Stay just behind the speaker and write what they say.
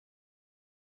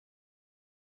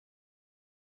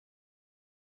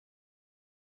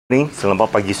Selamat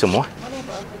pagi semua.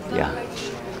 Yeah.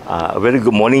 A very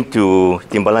good morning to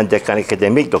Timbalan Dekan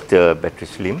Academic, Dr.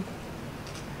 Beatrice Lim,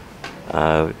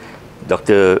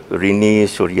 Dr. Rini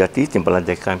Suryati, Timbalan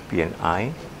Dekan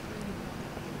PNI.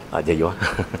 There you are.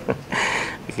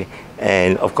 Okay.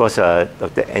 And of course,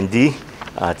 Dr. Andy,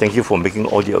 thank you for making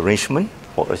all the arrangement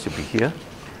for us to be here.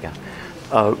 Yeah.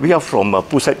 We are from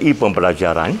Pusat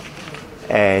e-Pembelajaran,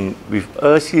 and with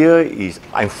us here is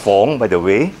I'm FONG, by the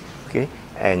way. Okay.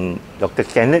 And Dr.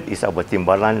 Kenneth is our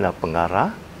Timbalan pengarah.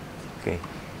 Okay.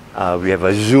 We have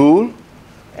Azul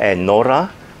and Nora,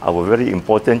 our very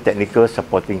important technical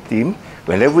supporting team.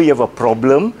 Whenever you have a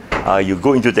problem, you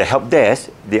go into the help desk.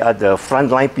 They are the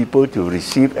frontline people to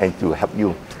receive and to help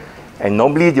you. And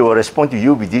normally they will respond to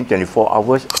you within 24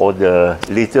 hours or the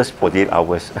latest 48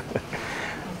 hours.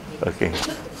 Okay.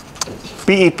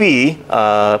 PEP,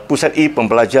 Pusat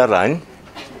e-Pembelajaran,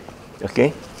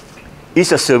 okay, is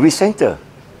a service center.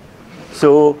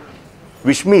 So,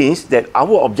 which means that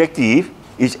our objective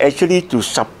is actually to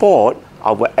support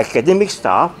our academic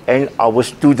staff and our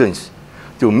students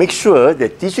to make sure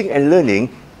that teaching and learning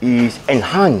is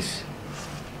enhanced.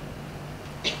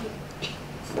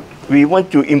 We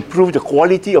want to improve the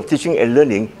quality of teaching and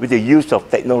learning with the use of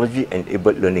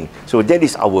technology-enabled learning. So that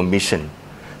is our mission.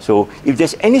 So if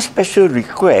there's any special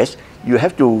request, you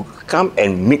have to come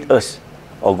and meet us,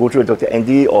 or go to Dr.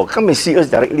 Andy, or come and see us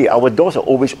directly. Our doors are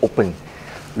always open.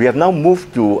 We have now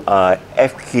moved to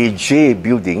FKJ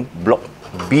building, Block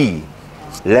B,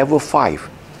 level 5.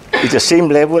 It's the same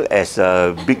level as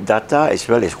Big Data as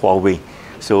well as Huawei.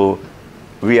 So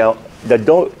the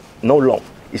door, no lock,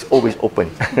 is always open.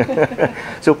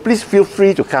 So please feel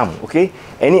free to come, okay?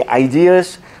 Any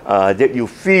ideas that you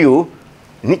feel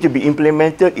need to be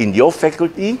implemented in your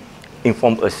faculty,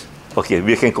 inform us. Okay,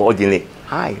 we can coordinate.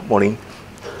 Hi, morning.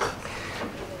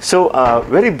 So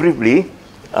very briefly,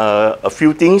 a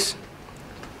few things.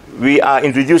 We are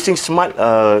introducing Smart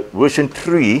version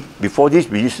 3. Before this,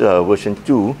 we used version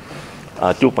 2,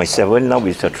 2.7. Now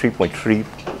it's 3.3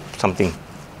 something.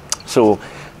 So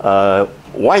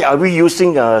why are we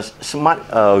using Smart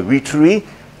V3?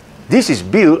 This is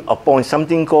built upon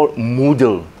something called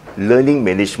Moodle, Learning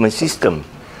Management System.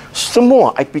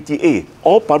 Semua IPTA,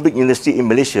 all public university in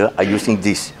Malaysia are using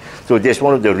this. So that's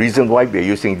one of the reasons why we are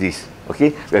using this.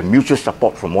 Okay, we have mutual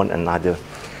support from one another.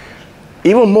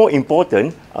 Even more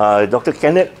important, Dr.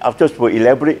 Kenneth afterwards will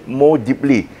elaborate more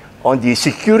deeply on the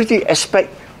security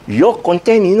aspect. Your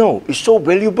content, you know, is so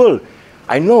valuable.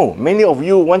 I know many of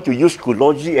you want to use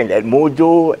Schoology and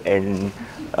Edmodo and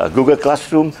Google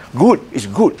Classroom. Good, it's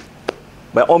good.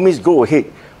 By all means, go ahead.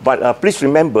 But please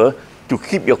remember to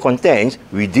keep your contents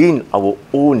within our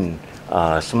own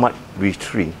Smart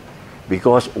V3.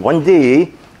 Because one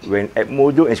day, when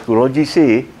Edmodo and Schoology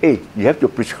say, hey, you have to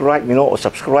prescribe, you know, or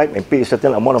subscribe and pay a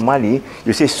certain amount of money,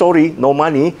 you say, sorry, no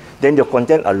money, then your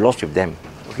content are lost with them.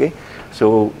 Okay?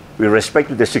 So, with respect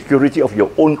to the security of your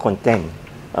own content,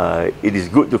 it is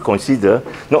good to consider,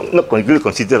 not good to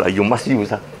consider, you must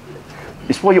use.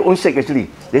 It's for your own sake,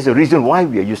 actually. There's a reason why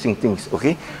we are using things.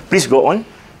 Okay? Please go on.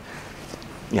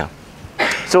 Yeah.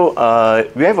 So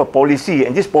we have a policy,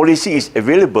 and this policy is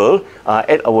available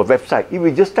at our website. If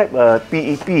we just type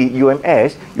PEP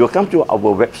UMS, you'll come to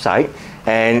our website,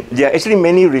 and there are actually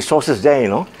many resources there, you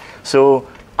know. So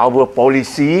our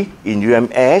policy in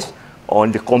UMS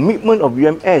on the commitment of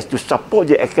UMS to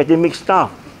support the academic staff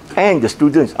and the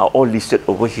students are all listed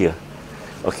over here.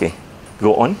 Okay,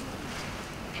 go on.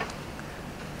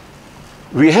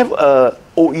 We have a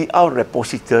OER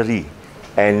repository,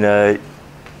 and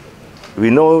you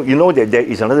know that there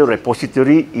is another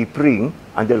repository, ePrint,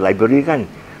 under library kan.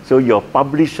 So your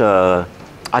published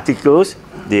articles,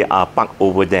 they are parked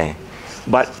over there.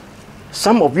 But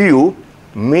some of you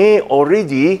may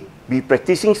already be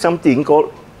practicing something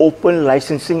called open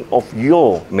licensing of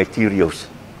your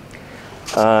materials.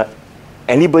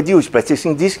 Anybody who is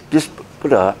practicing this, just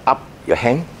put up your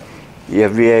hand. You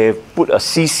have put a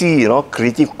CC, you know,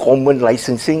 Creative Commons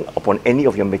licensing upon any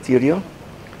of your material.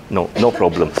 No, no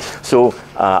problem. So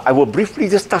I will briefly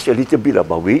just touch a little bit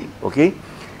about it, okay?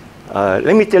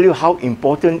 Let me tell you how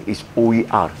important is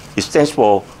OER. It stands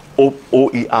for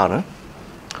OER,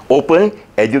 Open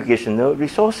Educational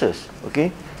Resources,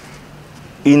 okay?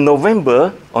 In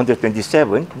November, on the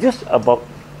 27th, just about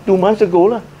 2 months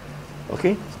ago,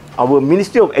 okay? Our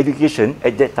Ministry of Education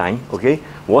at that time, okay,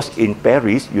 was in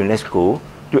Paris, UNESCO,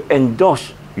 to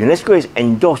endorse, UNESCO has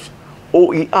endorsed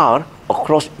OER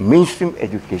across mainstream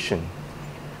education.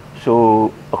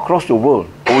 So across the world,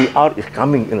 OER is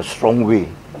coming in a strong way.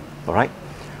 All right,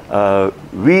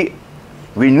 we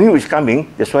knew it's coming.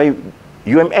 That's why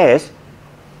UMS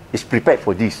is prepared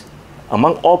for this.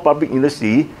 Among all public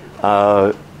universities,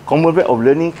 Commonwealth of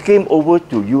Learning came over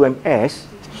to UMS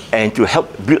and to help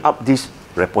build up this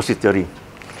repository.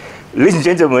 Ladies and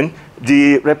gentlemen,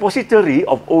 the repository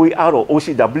of OER or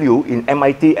OCW in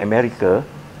MIT, America,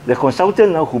 the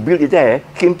consultant now who built it there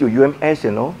came to UMS,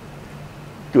 you know,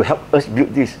 to help us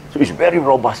build this. So it's very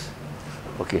robust.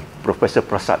 Okay, Professor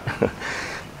Prasad.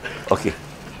 Okay,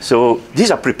 so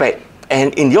these are prepared.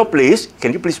 And in your place,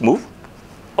 can you please move?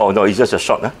 Oh no, it's just a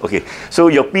shot. Huh? Okay, so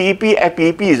your PEP,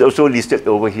 FPEP is also listed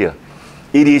over here.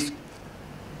 It is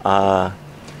not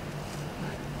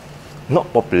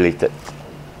populated,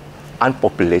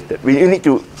 unpopulated. We need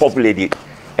to populate it,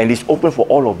 and it's open for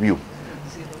all of you.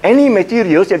 Any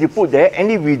materials that you put there,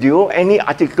 any video, any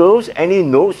articles, any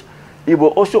notes, it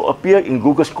will also appear in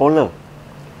Google Scholar.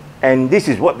 And this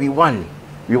is what we want.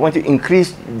 We want to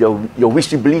increase your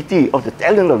visibility of the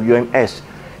talent of UMS.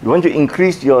 We want to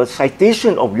increase your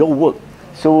citation of your work.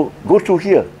 So go through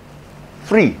here.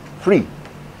 Free.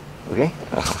 Okay?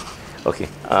 Okay.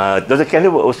 Dr.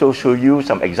 Kenneth will also show you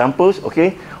some examples,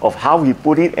 okay, of how we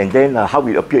put it and then how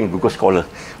it appear in Google Scholar.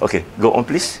 Okay, go on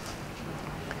please.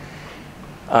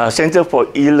 Center for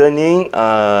E-Learning,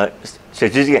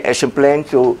 Strategic and Action Plan.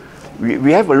 So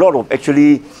we have a lot of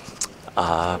actually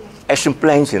action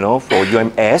plans, you know, for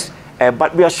UMS,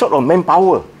 but we are short of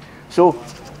manpower. So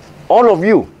all of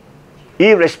you,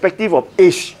 irrespective of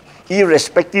age,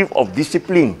 irrespective of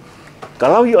discipline,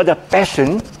 kalau you ada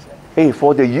passion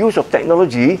for the use of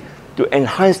technology to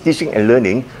enhance teaching and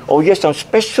learning, or you have some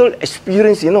special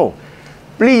experience, you know,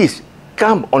 please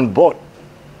come on board.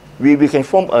 We can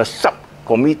form a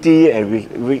subcommittee and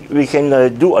we can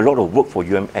do a lot of work for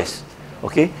UMS.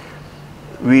 Okay,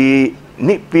 we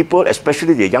need people,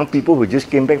 especially the young people who just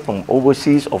came back from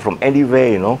overseas or from anywhere,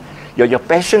 you know. Your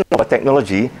passion about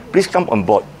technology, please come on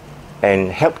board and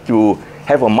help to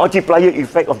have a multiplier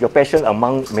effect of your passion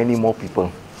among many more people.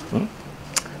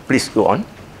 Please go on.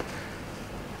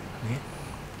 Okay.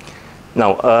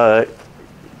 Now,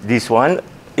 this one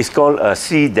is called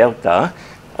C Delta.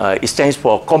 It stands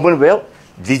for Commonwealth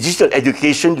Digital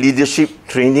Education Leadership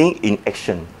Training in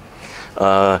Action.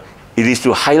 It is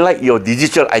to highlight your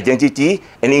digital identity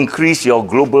and increase your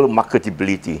global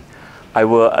marketability. I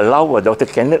will allow Dr.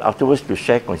 Kenneth afterwards to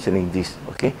share concerning this,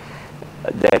 okay?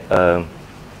 That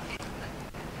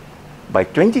by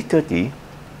 2030,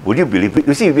 would you believe it?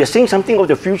 You see, we are saying something of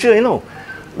the future, you know.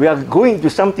 We are going to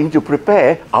something to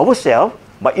prepare ourselves,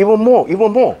 but even more,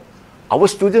 our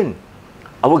students,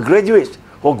 our graduates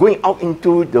who are going out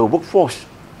into the workforce,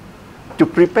 to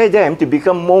prepare them to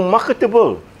become more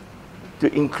marketable, to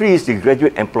increase the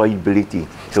graduate employability.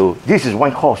 So this is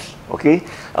one course, okay,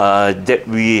 that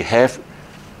we have.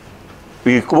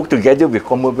 We work together with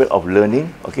Commonwealth of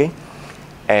Learning, okay,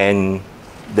 and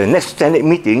the next Senate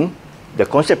meeting, the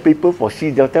concept paper for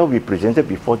C Delta will be presented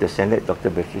before the Senate, Dr.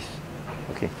 Beatrice,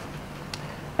 okay.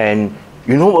 And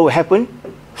you know what will happen?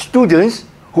 Students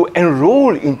who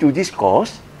enroll into this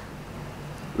course,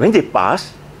 when they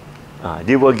pass,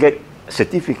 they will get a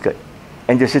certificate.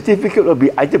 And the certificate will be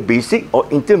either basic or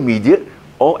intermediate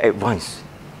or advanced.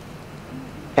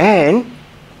 And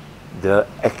the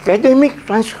academic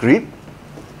transcript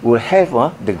will have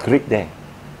the grade there.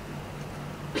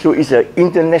 So it's an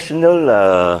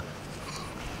international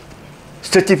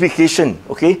certification,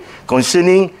 okay,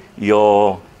 concerning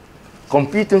your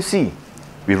competency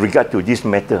with regard to this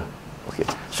matter. Okay.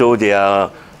 So there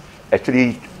are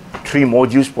actually 3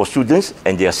 modules for students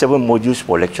and there are 7 modules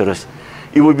for lecturers.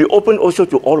 It will be open also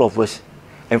to all of us.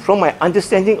 And from my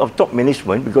understanding of top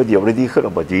management, because they already heard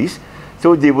about this,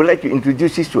 so they would like to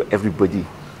introduce this to everybody.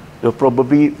 So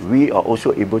probably we are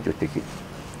also able to take it.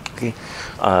 Okay.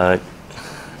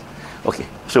 Okay.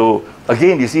 So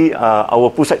again, you see,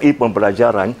 our Pusat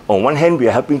e-Pembelajaran, on one hand, we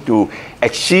are helping to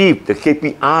achieve the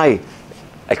KPI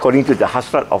according to the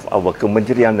hasrat of our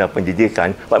Kementerian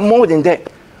Pendidikan. But more than that,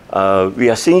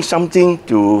 we are saying something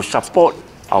to support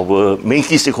our main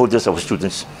key stakeholders, our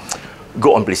students.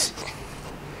 Go on, please.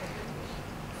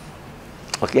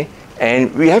 Okay,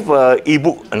 and we have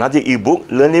e-book, another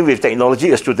e-book, Learning with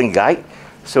Technology, a student guide.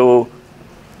 So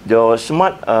the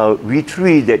smart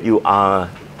V3 that you are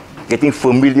getting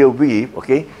familiar with,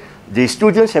 okay, the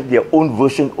students have their own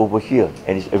version over here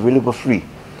and it's available free.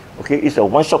 Okay, it's a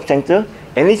one-stop center.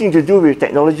 Anything to do with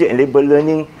technology and labor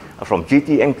learning from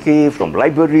GTNK, from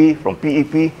library, from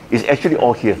PEP, is actually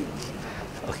all here.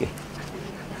 Okay.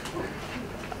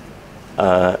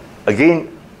 Again,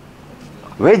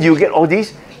 where do you get all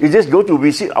this? You just go to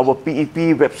visit our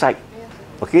PEP website,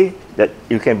 okay, that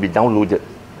you can be downloaded.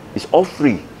 It's all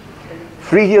free.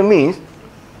 Free here means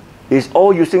it's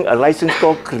all using a license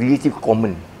called Creative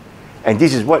Commons. And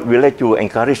this is what we like to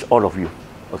encourage all of you.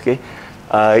 Okay.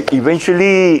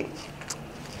 Eventually,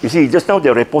 you see, just now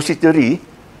the repository,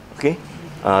 okay,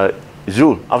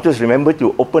 Zul, after remember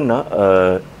to open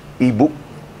e-book,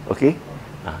 okay,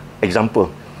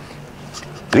 example.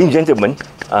 Ladies and gentlemen,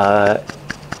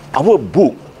 our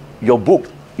book, your book,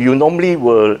 you normally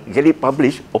will get it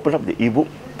published, open up the e-book,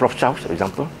 Prof. Charles, for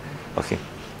example, okay.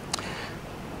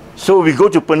 So we go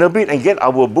to Penerbit and get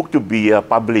our book to be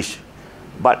published.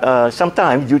 But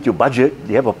sometimes, due to budget,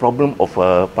 they have a problem of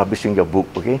publishing your book,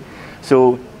 okay?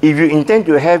 So if you intend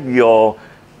to have your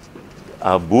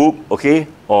book, okay,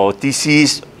 or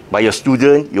thesis by your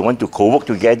student, you want to co-work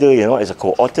together, you know, as a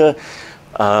co-author,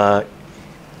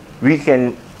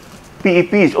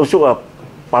 PEP is also a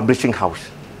publishing house.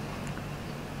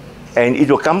 And it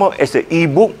will come out as an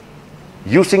e-book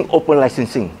using open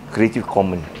licensing, Creative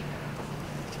Commons.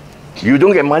 You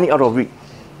don't get money out of it.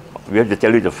 We have to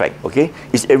tell you the fact, okay?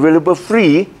 It's available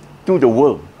free to the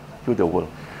world,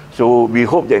 So we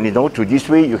hope that, you know, through this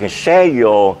way, you can share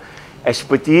your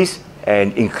expertise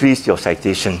and increase your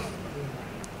citation.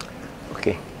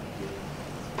 Okay.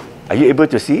 Are you able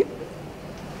to see it?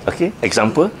 Okay,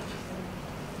 example.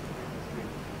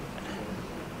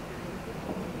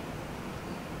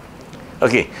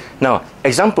 Okay, now,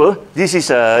 example, this is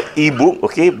an e-book,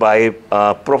 okay, by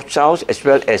Prof. Charles as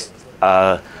well as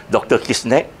Dr.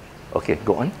 KENNETH. Okay,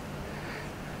 go on.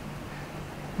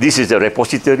 This is the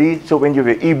repository. So when you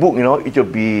have an e-book, you know, it will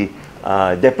be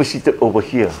deposited over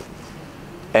here.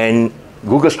 And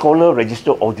Google Scholar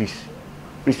register all this.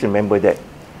 Please remember that.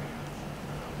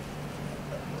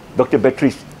 Dr.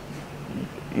 Beatrice,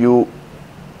 your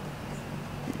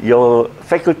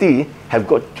faculty have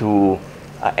got to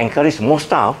encourage more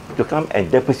staff to come and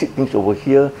deposit things over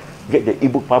here, get the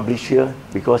e-book published here,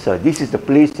 because this is the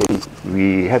place that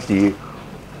we have the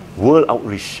world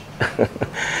outreach.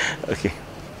 Okay.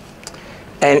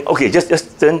 And okay,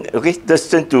 just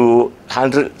turn to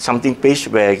 100 something page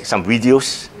where some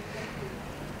videos.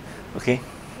 Okay.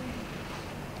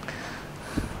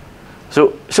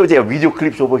 So there are video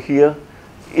clips over here.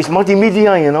 It's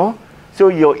multimedia, you know. So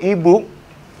your e-book,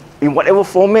 in whatever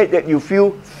format that you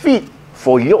feel fit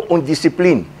for your own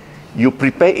discipline, you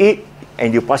prepare it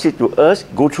and you pass it to us.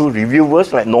 Go through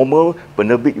reviewers like normal,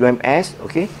 Penerbit, UMS.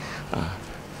 Okay.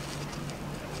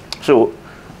 So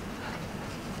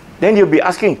then you'll be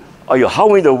asking, oh,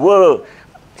 how in the world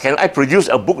can I produce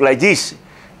a book like this?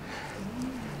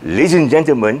 Ladies and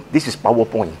gentlemen, this is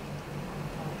PowerPoint.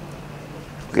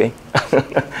 Okay.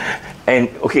 And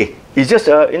okay, it's just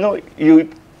you know, it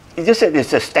just said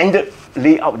it's a standard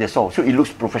layout, that's all. So it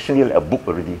looks professionally like a book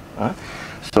already.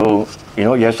 So you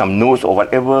know, you have some notes or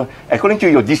whatever according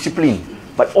to your discipline,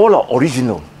 but all are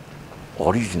original.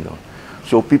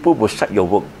 So people will start your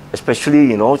work,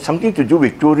 especially, you know, something to do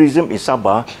with tourism in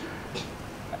Sabah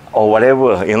or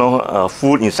whatever, you know,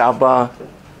 food in Sabah.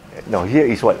 Now here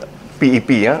is what PEP,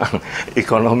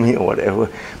 economy or whatever.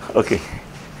 Okay.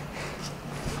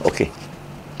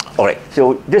 All right.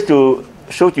 So just to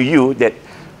show to you that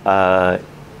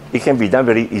it can be done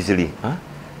very easily.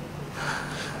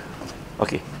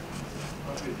 Okay.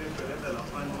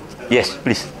 Yes,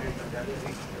 please.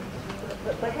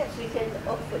 Perhaps we can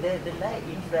offer the light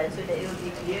in front so that it will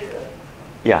be clearer.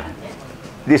 Yeah.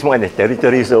 This one is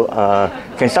territory, so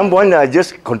can someone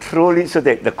just control it so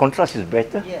that the contrast is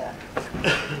better? Yeah.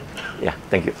 Yeah,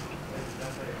 thank you.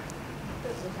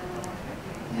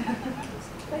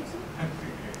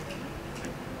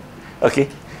 Okay.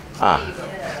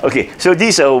 Okay, so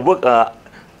this work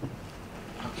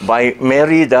by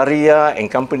Mary, Daria and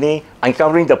company,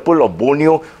 uncovering the Pearl of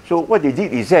Borneo. So what they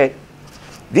did is that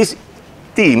this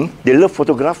team, they love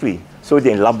photography. So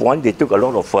in Labuan, they took a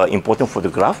lot of important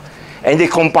photographs and they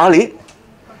compile it.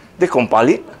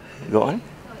 Go on.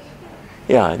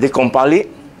 Yeah, they compile it.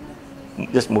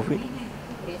 Just move it.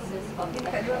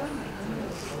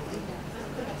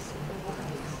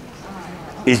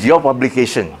 It's your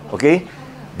publication, okay?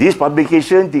 This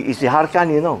publication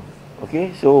diisytiharkan, you know,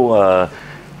 okay? So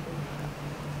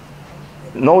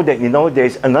know that, you know,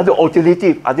 there's another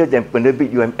alternative other than Penerbit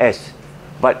UMS,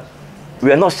 but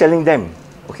we are not selling them,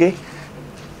 okay?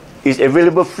 It's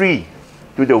available free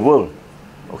to the world,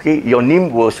 okay? Your name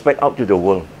will spread out to the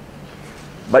world.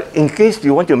 But in case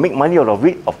you want to make money out of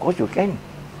it, of course you can.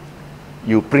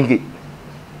 You print it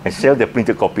and sell the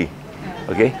printed copy,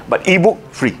 okay? But ebook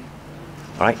free.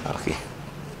 All right, okay.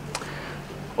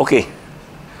 Okay,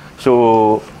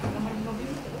 so,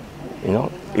 you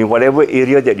know, in whatever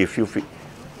area that you feel fit.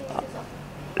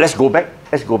 Let's go back.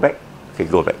 Okay,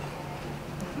 go back.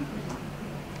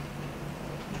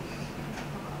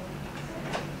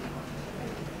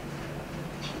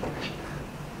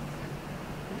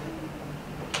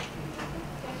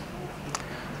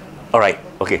 All right,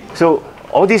 okay. So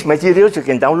all these materials you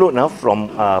can download now from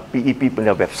PEP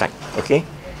punya website, okay?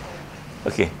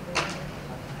 Okay.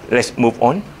 Let's move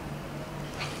on.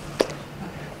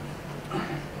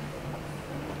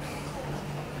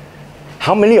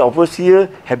 How many of us here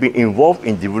have been involved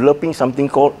in developing something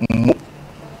called MOOC,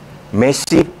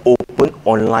 Massive Open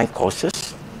Online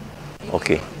Courses?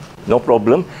 Okay, no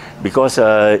problem, because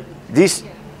this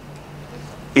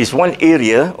is one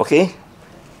area, okay,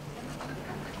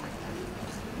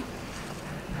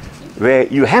 where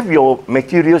you have your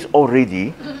materials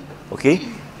already, okay,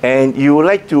 and you would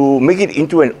like to make it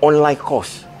into an online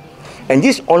course. And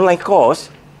this online course,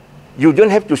 you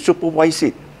don't have to supervise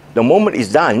it. The moment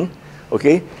it's done,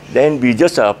 okay, then we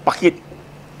just pack it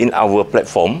in our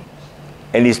platform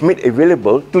and it's made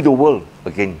available to the world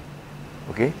again,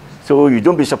 okay? So you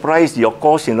don't be surprised your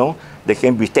course, you know, there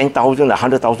can be 10,000,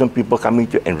 100,000 people coming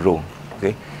to enroll,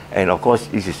 okay? And of course,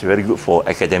 this is very good for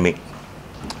academic.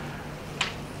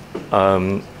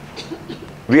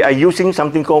 We are using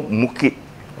something called MOOC,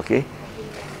 okay?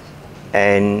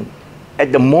 And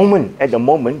at the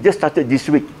moment, just started this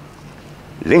week,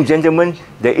 ladies and gentlemen,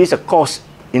 there is a course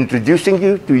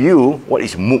introducing to you what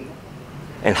is MOOC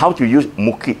and how to use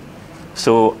MOOC.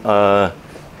 So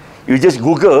you just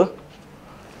Google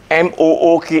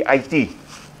MOOKIT.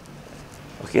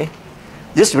 Okay,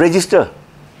 just register.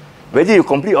 Whether you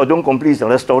complete or don't complete is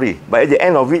another story. But at the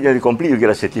end of it, when you complete, you get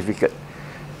a certificate.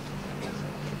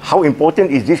 How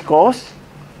important is this course?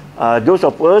 Those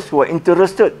of us who are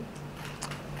interested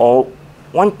or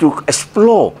want to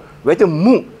explore whether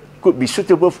MOOC could be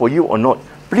suitable for you or not,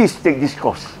 please take this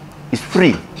course. It's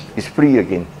free. It's free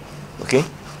again. Okay?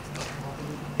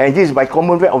 And this is by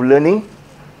Commonwealth of Learning.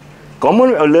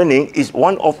 Commonwealth of Learning is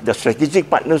one of the strategic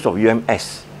partners of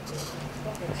UMS.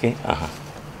 Okay?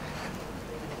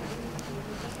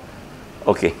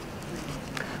 Okay.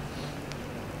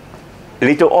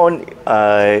 Later on,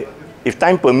 if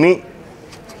time permit,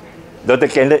 Dr.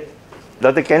 Kenneth,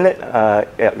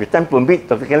 if time permit,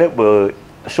 Dr. Kenneth will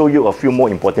show you a few more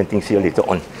important things here later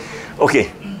on.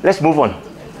 Okay, let's move on.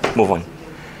 Move on.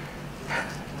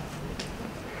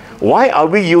 Why are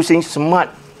we using SMART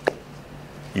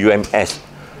UMS?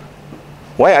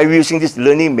 Why are we using this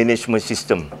learning management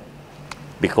system?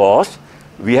 Because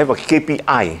we have a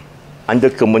KPI under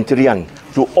Kementerian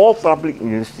to all public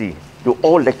university, to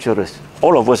all lecturers.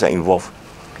 All of us are involved.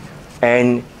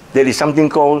 And there is something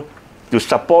called to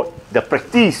support the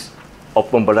practice of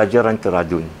pembelajaran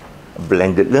teradun,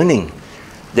 blended learning.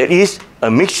 There is a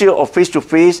mixture of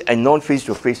face-to-face and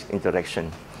non-face-to-face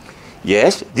interaction.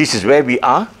 Yes, this is where we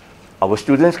are. Our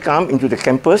students come into the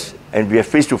campus and we have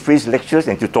face-to-face lectures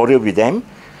and tutorial with them.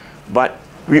 But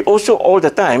we also all the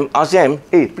time ask them,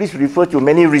 hey, please refer to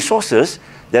many resources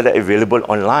that are available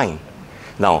online.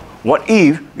 Now, what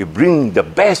if we bring the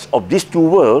best of these two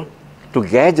worlds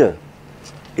together?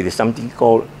 It is something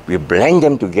called, we blend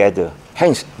them together,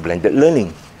 hence blended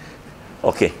learning.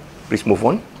 Okay, please move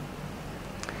on.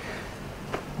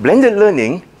 Blended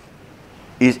learning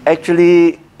is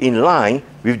actually in line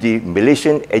with the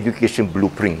Malaysian Education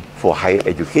Blueprint for higher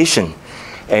education.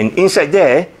 And inside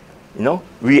there, you know,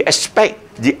 we expect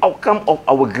the outcome of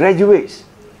our graduates,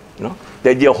 you know,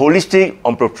 that they are holistic,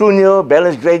 entrepreneurial,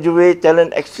 balanced graduate,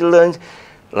 talent excellence,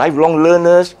 lifelong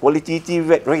learners, qualitative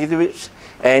graduates.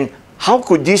 And how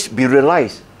could this be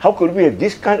realized? How could we have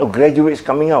this kind of graduates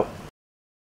coming out?